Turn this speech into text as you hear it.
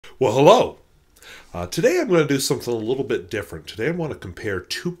Well, hello. Today I'm going to do something a little bit different. Today I want to compare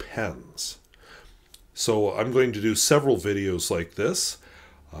two pens. So I'm going to do several videos like this.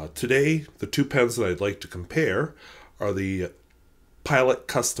 Today, the two pens that I'd like to compare are the Pilot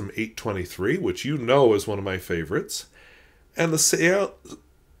Custom 823, which you know is one of my favorites, and the Sailor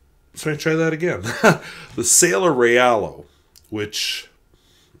Realo, which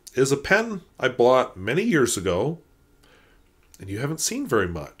is a pen I bought many years ago, and you haven't seen very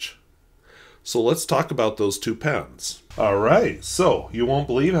much. So let's talk about those two pens. Alright, so you won't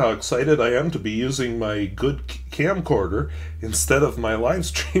believe how excited I am to be using my good camcorder instead of my live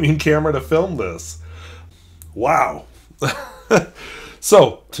streaming camera to film this. Wow!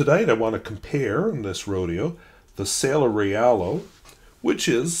 So, tonight I want to compare, in this rodeo, the Sailor Realo, which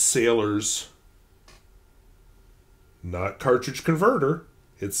is Sailor's, not cartridge converter,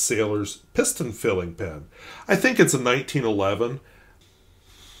 it's Sailor's piston filling pen. I think it's a 1911.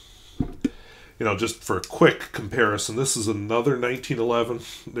 You know, just for a quick comparison, this is another 1911.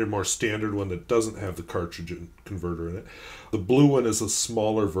 They're more standard one that doesn't have the cartridge converter in it. The blue one is a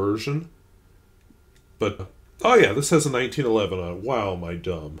smaller version. But, oh yeah, this has a 1911 on it. Wow, am I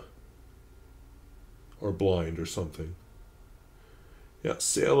dumb? Or blind or something. Yeah,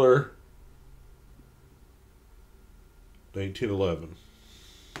 Sailor 1911.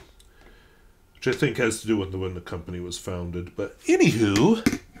 Which I think has to do with when the company was founded. But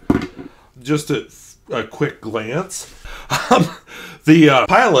anywho, just a quick glance. The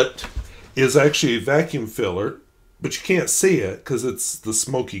Pilot is actually a vacuum filler, but you can't see it because it's the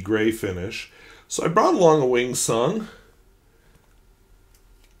smoky gray finish. So I brought along a wing sung.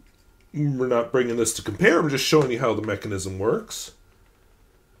 We're not bringing this to compare, I'm just showing you how the mechanism works.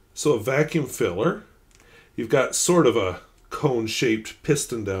 So a vacuum filler, you've got sort of a cone-shaped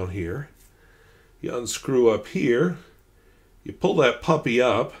piston down here. You unscrew up here, you pull that puppy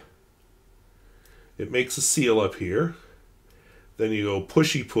up, it makes a seal up here. Then you go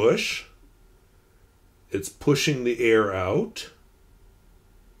pushy push. It's pushing the air out,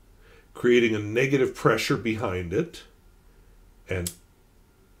 creating a negative pressure behind it, and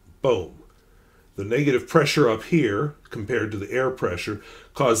boom. The negative pressure up here, compared to the air pressure,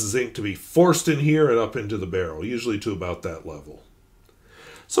 causes ink to be forced in here and up into the barrel, usually to about that level.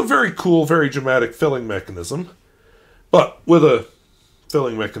 So very cool, very dramatic filling mechanism. But with a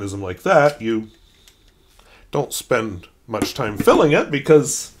filling mechanism like that, you don't spend much time filling it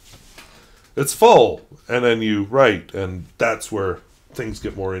because it's full. And then you write, and that's where things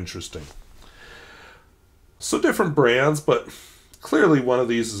get more interesting. So different brands, but clearly one of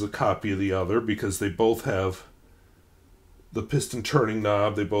these is a copy of the other because they both have the piston turning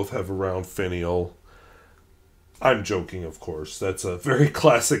knob, they both have a round finial. I'm joking, of course. That's a very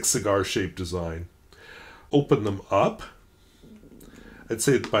classic cigar-shaped design. Open them up. I'd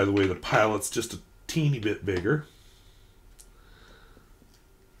say, by the way, the Pilot's just a teeny bit bigger.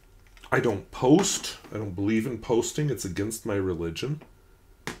 I don't post. I don't believe in posting. It's against my religion.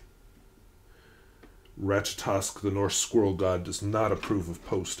 Ratchatusk, the Norse squirrel god, does not approve of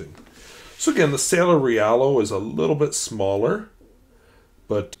posting. So again, the Sailor Realo is a little bit smaller,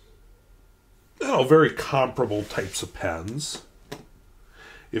 but very comparable types of pens.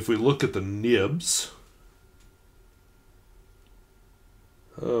 If we look at the nibs,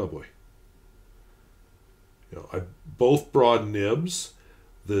 oh boy. Both broad nibs.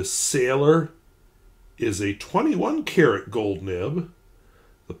 The Sailor is a 21 karat gold nib.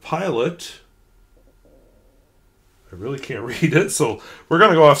 The Pilot, I really can't read it, so we're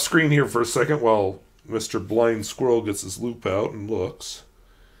going to go off screen here for a second while Mr. Blind Squirrel gets his loop out and looks.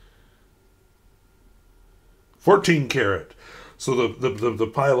 14 karat. So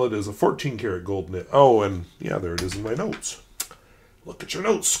the Pilot is a 14 karat gold nib. Oh, and yeah, there it is in my notes. Look at your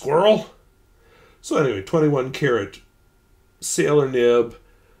notes, squirrel. So anyway, 21 karat Sailor nib,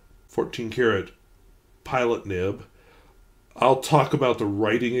 14 karat Pilot nib. I'll talk about the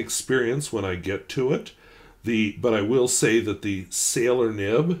writing experience when I get to it. But I will say that the Sailor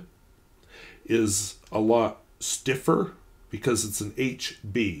nib is a lot stiffer because it's an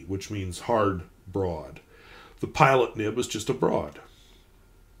HB, which means hard broad. The Pilot nib is just a broad.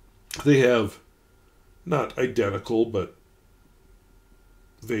 They have not identical, but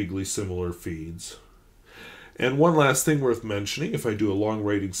vaguely similar feeds. And one last thing worth mentioning, if I do a long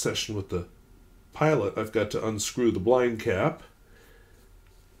writing session with the Pilot, I've got to unscrew the blind cap.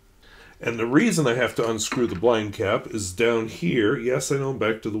 And the reason I have to unscrew the blind cap is down here. Yes, I know I'm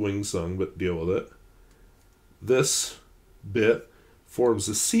back to the wing sung, but deal with it. This bit forms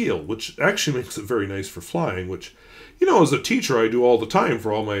a seal, which actually makes it very nice for flying, which, you know, as a teacher I do all the time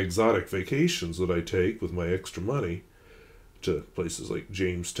for all my exotic vacations that I take with my extra money. to places like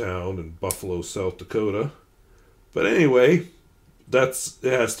Jamestown and Buffalo, South Dakota. But anyway, it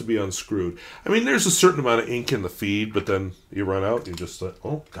has to be unscrewed. I mean, there's a certain amount of ink in the feed, but then you run out and you just like,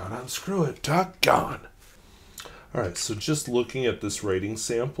 oh, gotta unscrew it. Doggone. All right, so just looking at this writing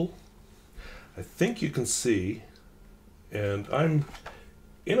sample, I think you can see, and I'm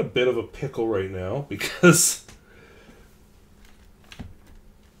in a bit of a pickle right now because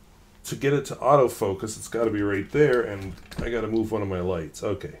to get it to autofocus, it's got to be right there, and I got to move one of my lights.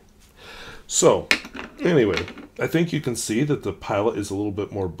 Okay. So, anyway, I think you can see that the pilot is a little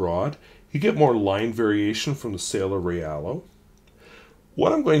bit more broad. You get more line variation from the Sailor Realo.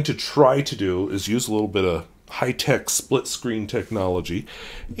 What I'm going to try to do is use a little bit of high-tech split-screen technology,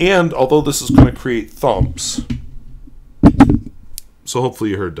 and although this is going to create thumps, so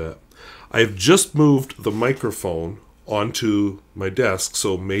hopefully you heard that, I've just moved the microphone onto my desk,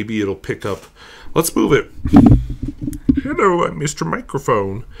 so maybe it'll pick up. Let's move it. Hello, I'm Mr.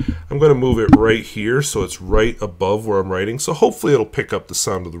 Microphone. I'm going to move it right here so it's right above where I'm writing, so hopefully it'll pick up the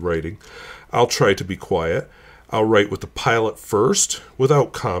sound of the writing. I'll try to be quiet. I'll write with the pilot first,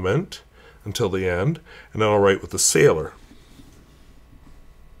 without comment, until the end, and then I'll write with the sailor.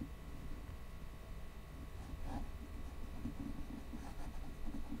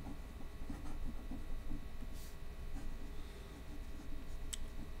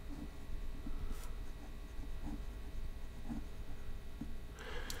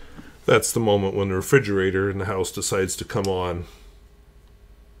 That's the moment when the refrigerator in the house decides to come on.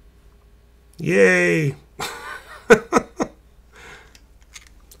 Yay!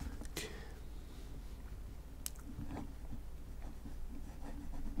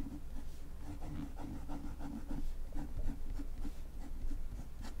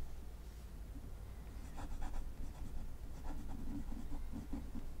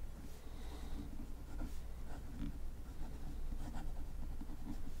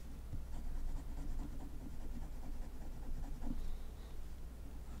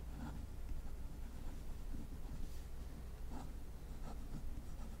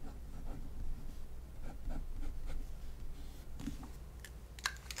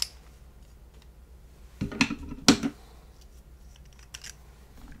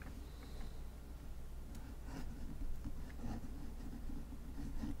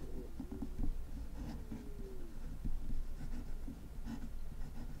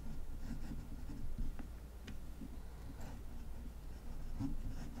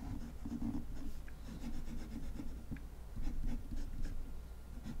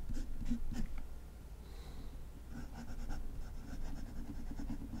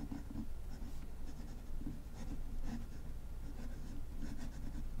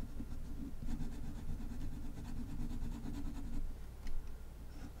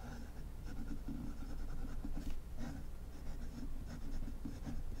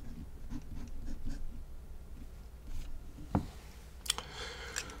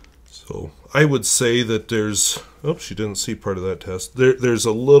 So I would say that there's, oops, you didn't see part of that test. There's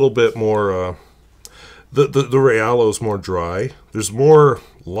a little bit more, the Realo is more dry. There's more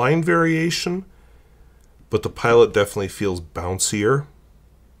line variation, but the pilot definitely feels bouncier.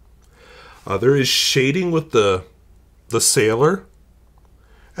 There is shading with the sailor,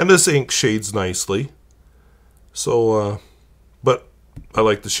 and this ink shades nicely. So, but I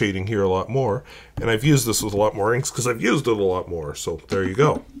like the shading here a lot more, and I've used this with a lot more inks because I've used it a lot more. So there you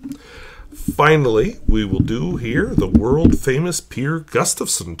go. Finally, we will do here the world-famous Peer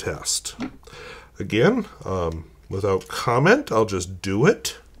Gustafson test. Again, without comment, I'll just do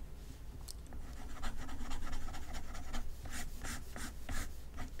it.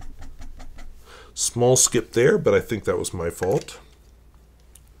 Small skip there, but I think that was my fault.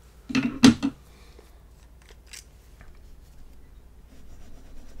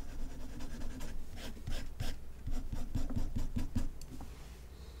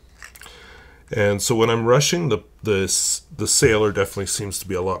 And so when I'm rushing, the sailor definitely seems to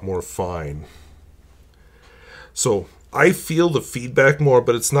be a lot more fine. So I feel the feedback more,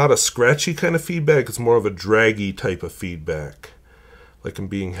 but it's not a scratchy kind of feedback. It's more of a draggy type of feedback, like I'm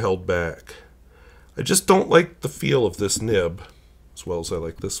being held back. I just don't like the feel of this nib as well as I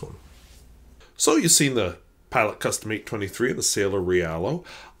like this one. So you've seen the Pilot Custom 823 and the Sailor Realo.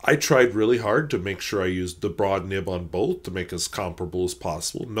 I tried really hard to make sure I used the broad nib on both to make as comparable as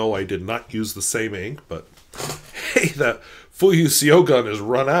possible. No, I did not use the same ink, but hey, that Fuyu CO gun is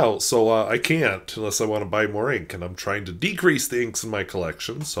run out, so I can't unless I want to buy more ink, and I'm trying to decrease the inks in my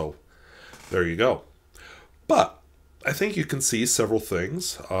collection, so there you go. But I think you can see several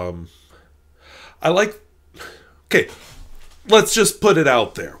things. I like... Okay, let's just put it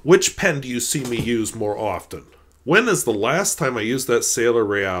out there. Which pen do you see me use more often? When is the last time I used that Sailor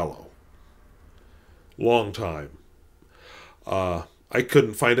Realo? Long time. I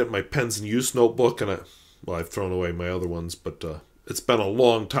couldn't find it in my pens in use notebook, and I've thrown away my other ones, but it's been a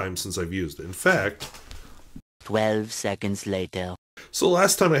long time since I've used it. In fact, 12 seconds later. So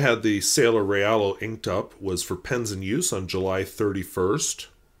last time I had the Sailor Realo inked up was for pens in use on July 31st,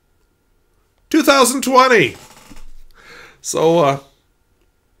 2020. So,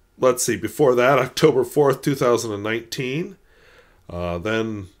 let's see, before that, October 4th, 2019.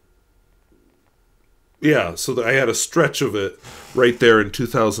 Then, yeah, so I had a stretch of it right there in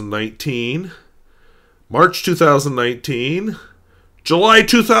 2019. March 2019. July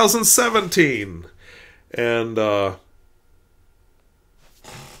 2017. And,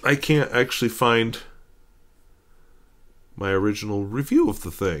 I can't actually find my original review of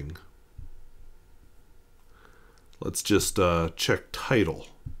the thing. Let's just check title.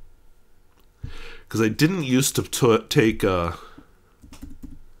 Because I didn't used to take... I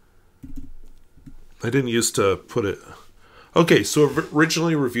didn't used to put it... Okay, so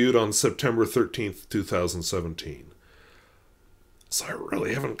originally reviewed on September 13th, 2017. So I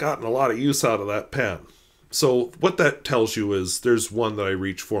really haven't gotten a lot of use out of that pen. So what that tells you is there's one that I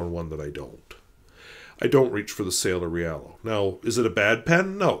reach for and one that I don't. I don't reach for the Sailor Realo. Now, is it a bad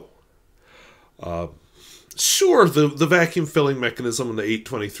pen? No. Sure, the vacuum filling mechanism in the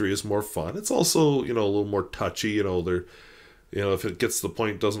 823 is more fun. It's also, a little more touchy. If it gets to the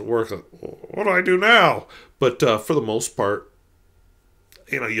point it doesn't work, what do I do now? But for the most part,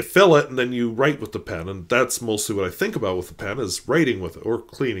 you fill it and then you write with the pen. And that's mostly what I think about with the pen, is writing with it or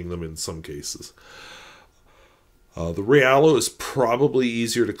cleaning them in some cases. The Realo is probably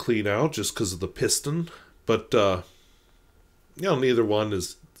easier to clean out just because of the piston, but neither one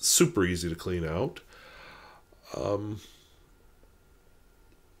is super easy to clean out.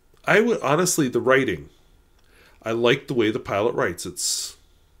 I would honestly, the writing, I like the way the Pilot writes. It's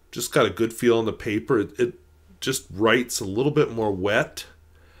just got a good feel on the paper. It just writes a little bit more wet.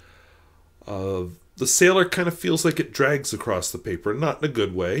 The Sailor kind of feels like it drags across the paper, not in a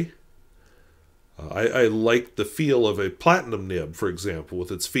good way. I like the feel of a platinum nib, for example,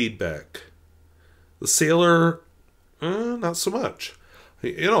 with its feedback. The Sailor, not so much.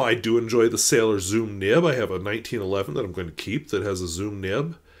 I do enjoy the Sailor Zoom nib. I have a 1911 that I'm going to keep that has a Zoom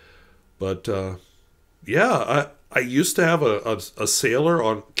nib. But, yeah, I used to have a Sailor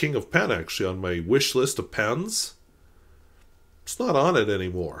on King of Pen, actually, on my wish list of pens. It's not on it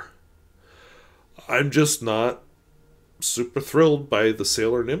anymore. I'm just not super thrilled by the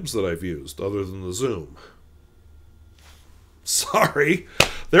Sailor nibs that I've used, other than the Zoom. Sorry.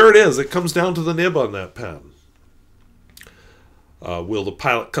 There it is. It comes down to the nib on that pen. Will the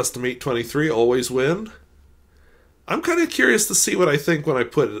Pilot Custom 823 always win? I'm kind of curious to see what I think when I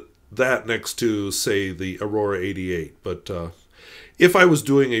put that next to, say, the Aurora 88. But if I was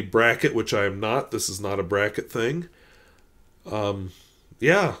doing a bracket, which I am not, this is not a bracket thing,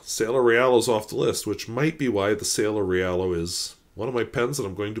 yeah, Sailor Realo's off the list, which might be why the Sailor Realo is one of my pens that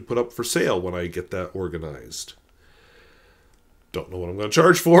I'm going to put up for sale when I get that organized. Don't know what I'm going to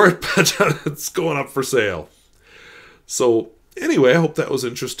charge for it, but it's going up for sale. So, anyway, I hope that was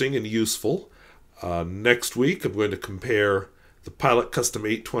interesting and useful. Next week, I'm going to compare the Pilot Custom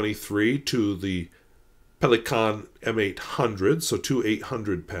 823 to the Pelikan M800, so two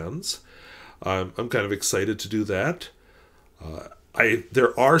 800 pens. I'm kind of excited to do that.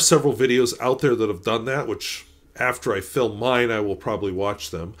 There are several videos out there that have done that, which after I film mine, I will probably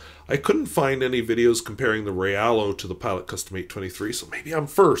watch them. I couldn't find any videos comparing the Realo to the Pilot Custom 823, so maybe I'm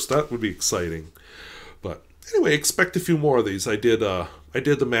first. That would be exciting. But anyway, expect a few more of these. I did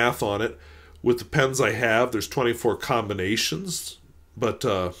the math on it. With the pens I have, there's 24 combinations, but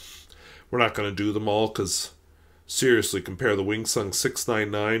we're not going to do them all because, seriously, compare the Wingsung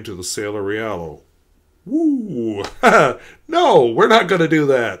 699 to the Sailor Realo. Woo! No, we're not going to do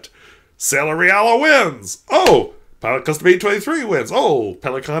that. Sailor Realo wins. Oh, Pilot Custom 823 wins. Oh,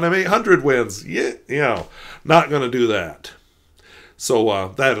 Pelikan M800 wins. Yeah, not going to do that.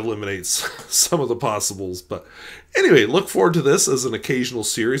 So that eliminates some of the possibles. But anyway, look forward to this as an occasional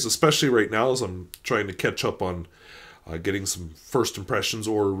series, especially right now as I'm trying to catch up on getting some first impressions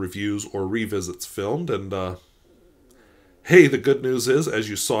or reviews or revisits filmed. And hey, the good news is, as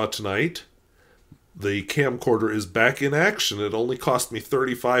you saw tonight, the camcorder is back in action. It only cost me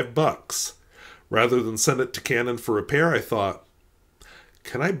 $35. Rather than send it to Canon for repair, I thought,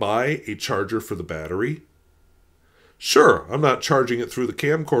 can I buy a charger for the battery? Sure, I'm not charging it through the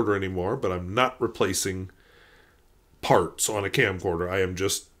camcorder anymore, but I'm not replacing parts on a camcorder. I am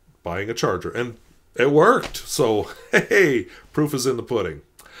just buying a charger. And it worked. So, hey, proof is in the pudding.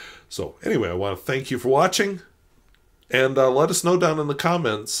 So, anyway, I want to thank you for watching. And let us know down in the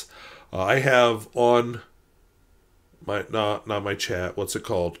comments. I have on my, not my chat, what's it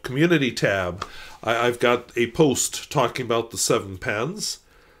called? Community tab. I've got a post talking about the 7 pens.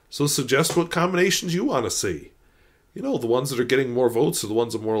 So suggest what combinations you want to see. You know, the ones that are getting more votes are the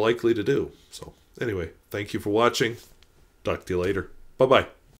ones I'm more likely to do. So anyway, thank you for watching. Talk to you later. Bye-bye.